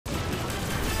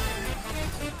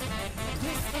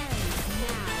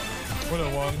Winner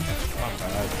one. Not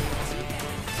bad.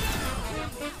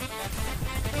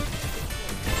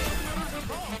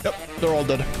 Yep, they're all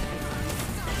dead.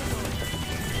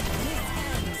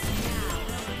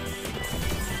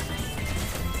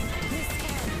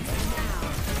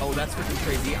 Oh, that's freaking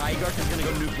crazy. Igarth is gonna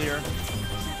go nuclear.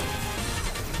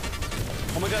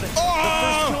 Oh my god. Oh! The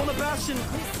first kill on the Bastion.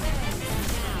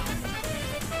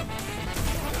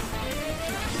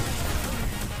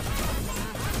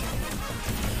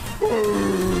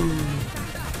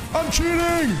 I'm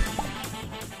cheating!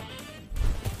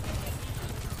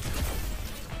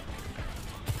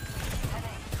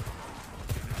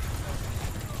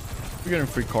 We're getting a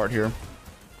free card here.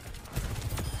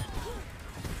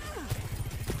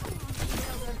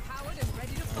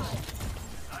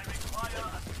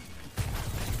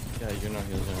 Yeah, you're not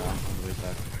healing around on the way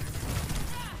back.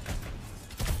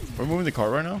 We're moving the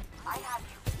card right now.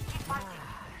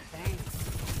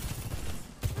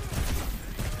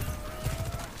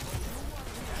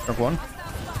 Mark one.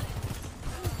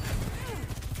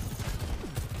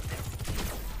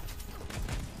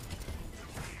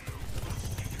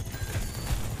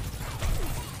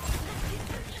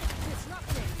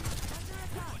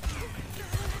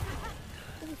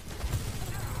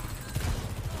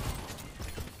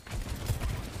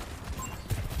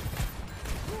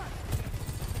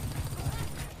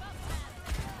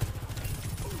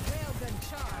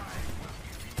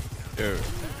 Dude.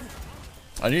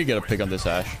 I need to get a pick on this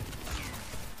Ashe.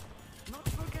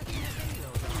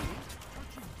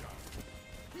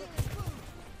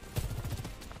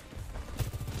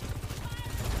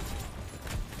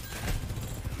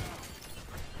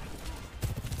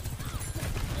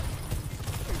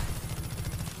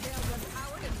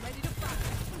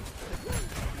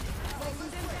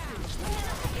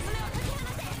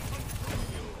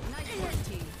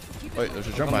 Wait, there's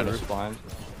a jump behind us. Behind.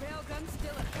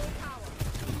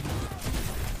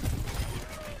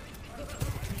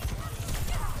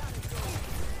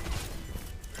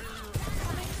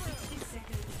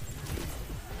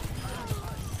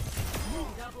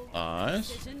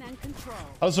 Nice.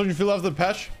 How does you feel after the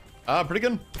patch? Pretty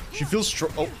good. She feels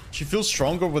she feels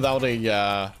stronger without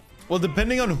a well,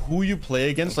 depending on who you play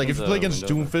against. Like if you play against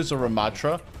Doomfist or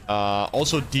Ramatra,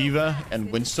 also Diva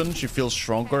and Winston, she feels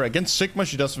stronger. Against Sigma,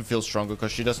 she doesn't feel stronger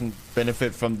because she doesn't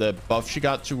benefit from the buff she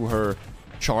got to her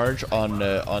charge on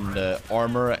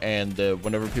armor and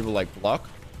whenever people like block.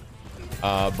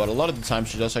 But a lot of the time,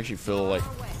 she does actually feel like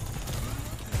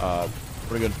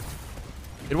pretty good.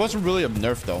 It wasn't really a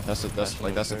nerf though. That's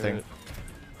the thing.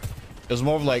 It was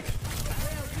more of like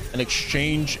an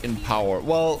exchange in power.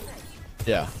 Well,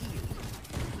 yeah.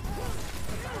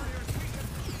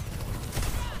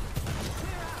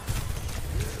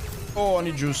 Oh, I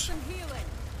need juice.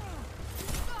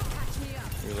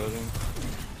 Reloading.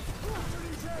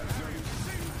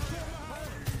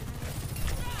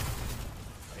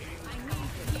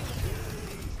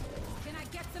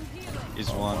 He's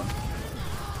one.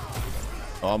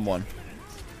 Oh, I'm one.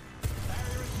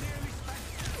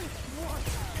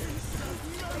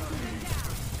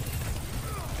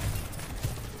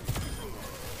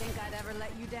 Think I'd ever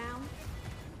let you down?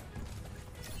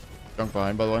 Junk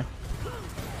behind, by the way.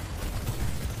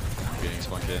 Getting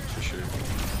spunked in for sure.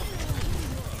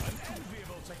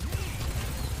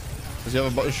 Does he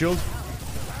have a shield?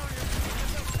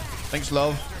 Thanks,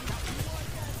 love.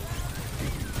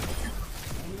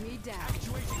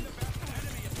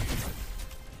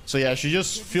 So yeah, she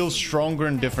just feels stronger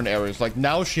in different areas. Like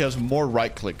now she has more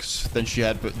right clicks than she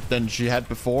had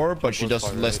before, but she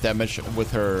does less damage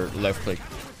with her left click.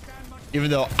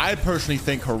 Even though I personally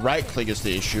think her right click is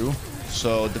the issue.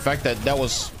 So the fact that that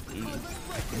was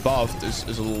buffed is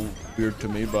a little weird to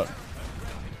me, but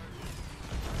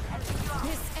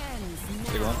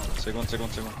Take one, take one, take one,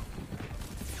 take one.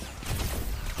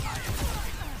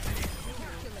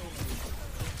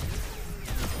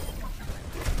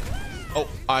 oh,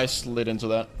 I slid into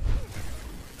that.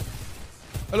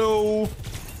 Hello.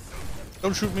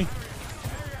 Don't shoot me.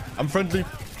 I'm friendly.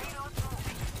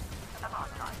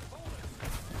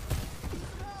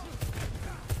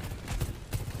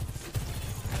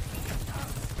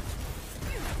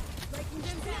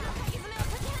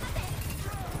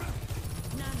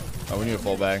 Oh, we need a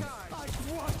fall back.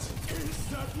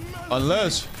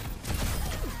 Unless.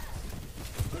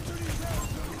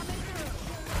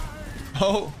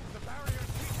 Oh.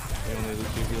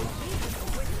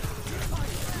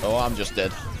 Oh, I'm just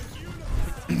dead.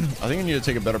 I think I need to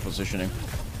take a better positioning.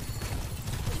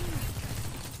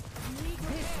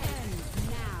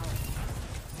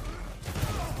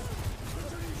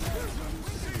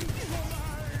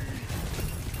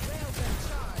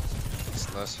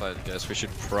 Last fight, guys. We should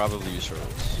probably use rolls.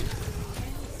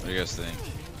 What do you guys think?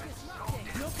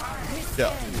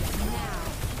 Yeah.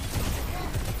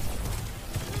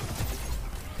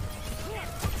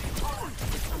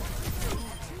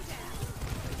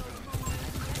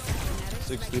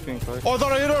 Six sleeping fight. Oh, I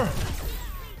thought I hit her.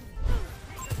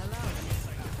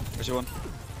 Where's your one?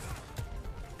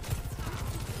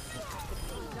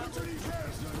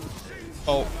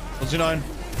 Oh, 29.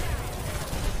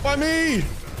 Why me?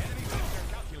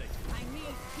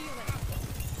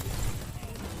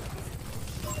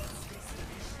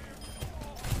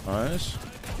 Nice.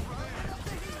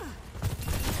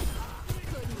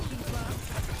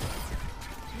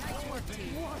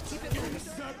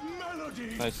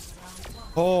 Nice.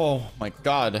 Oh my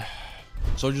god.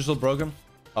 Soldier's still broken?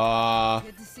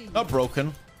 Not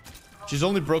broken. She's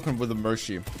only broken with a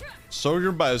mercy.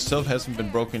 Soldier by herself hasn't been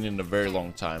broken in a very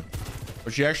long time.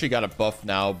 But she actually got a buff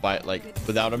now by like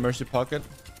without a mercy pocket.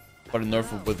 But a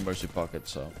nerf with mercy pocket,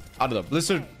 so I don't know.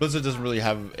 Blizzard doesn't really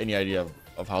have any idea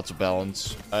of how to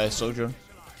balance Sojourn.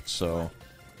 So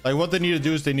like what they need to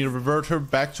do is they need to revert her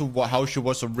back to how she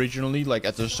was originally, like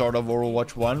at the start of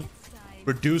Overwatch 1.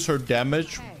 Reduce her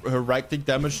damage, her right click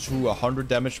damage to 100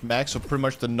 damage max. So pretty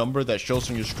much the number that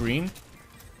shows on your screen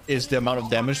is the amount of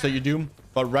damage that you do.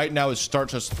 But right now it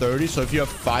starts as 30. So if you have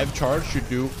 5 charge, you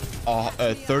do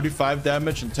 35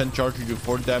 damage, and 10 charge you do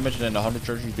 40 damage, and then 100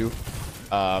 charge you do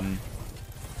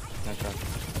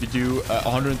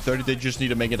 130. They just need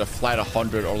to make it a flat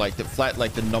 100, or like the flat,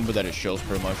 like the number that it shows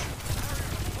pretty much.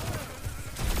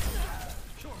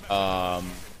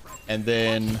 And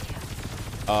then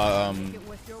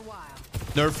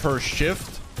nerf her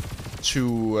shift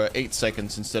to 8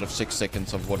 seconds instead of 6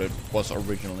 seconds of what it was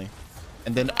originally.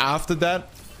 And then after that,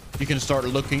 you can start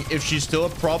looking. If she's still a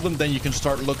problem, then you can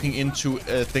start looking into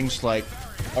things like,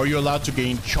 are you allowed to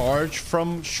gain charge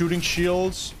from shooting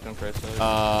shields?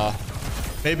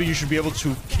 Maybe you should be able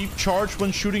to keep charge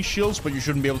when shooting shields, but you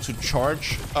shouldn't be able to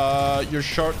charge your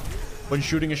shot when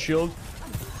shooting a shield.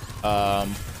 So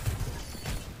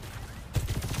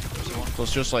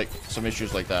it's just like some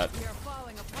issues like that.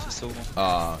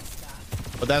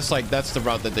 But that's the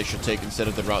route that they should take instead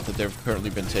of the route that they've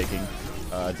currently been taking.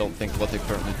 I don't think what they're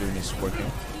currently doing is working.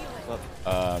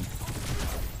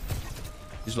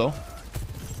 He's low.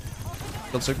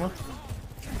 Killed Sigma.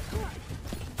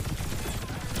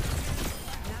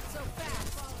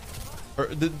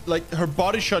 Her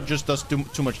body shot just does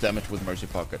too much damage with Mercy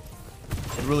Pocket.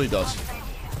 It really does.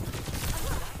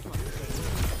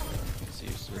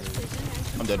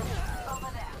 I'm dead.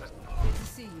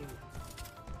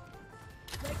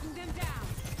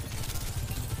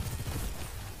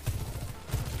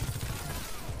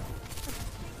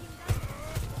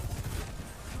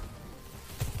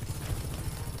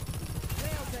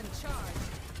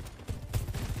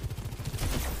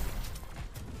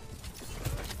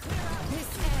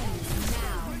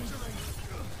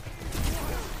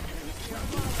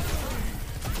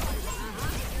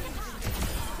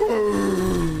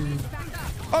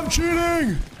 I'm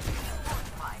cheating!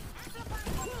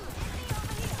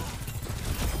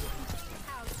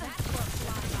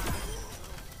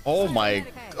 Oh my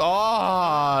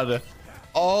god!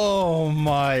 Oh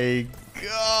my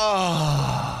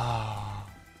god!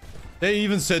 They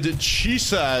even said it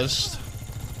Jesus.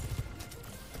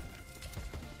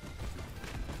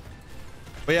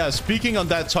 But yeah, speaking on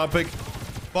that topic,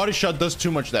 body shot does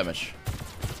too much damage.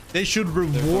 They should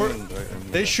reward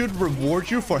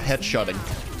you for headshotting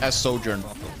as Sojourn.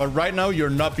 But right now you're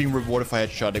not being rewarded for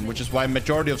headshotting, which is why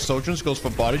majority of Sojourns goes for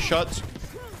body shots.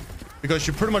 Because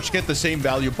you pretty much get the same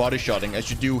value body shotting as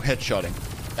you do headshotting.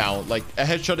 Now, like a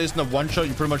headshot isn't a one shot,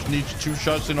 you pretty much need 2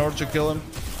 shots in order to kill him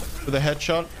with a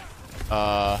headshot.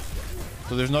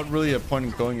 So there's not really a point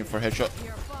in going in for headshot.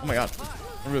 Oh my god.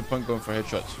 Not really a point going for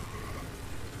headshots.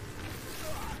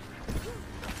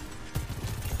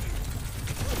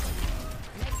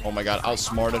 Oh my god,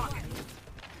 outsmarted.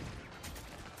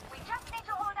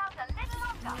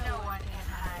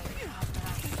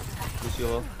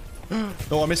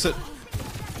 No, I missed it.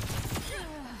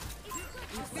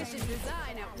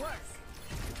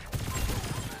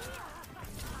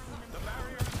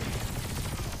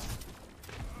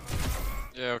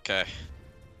 Yeah, okay.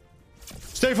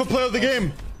 Stay for play of the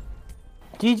game.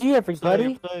 GG,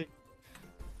 everybody.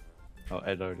 Oh,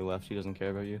 Ed already left. He doesn't care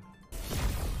about you.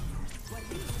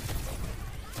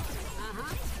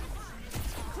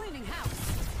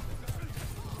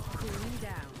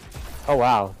 Oh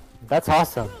wow, that's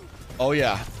awesome. Oh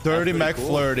yeah, 30 Mac cool.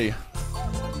 Flirty.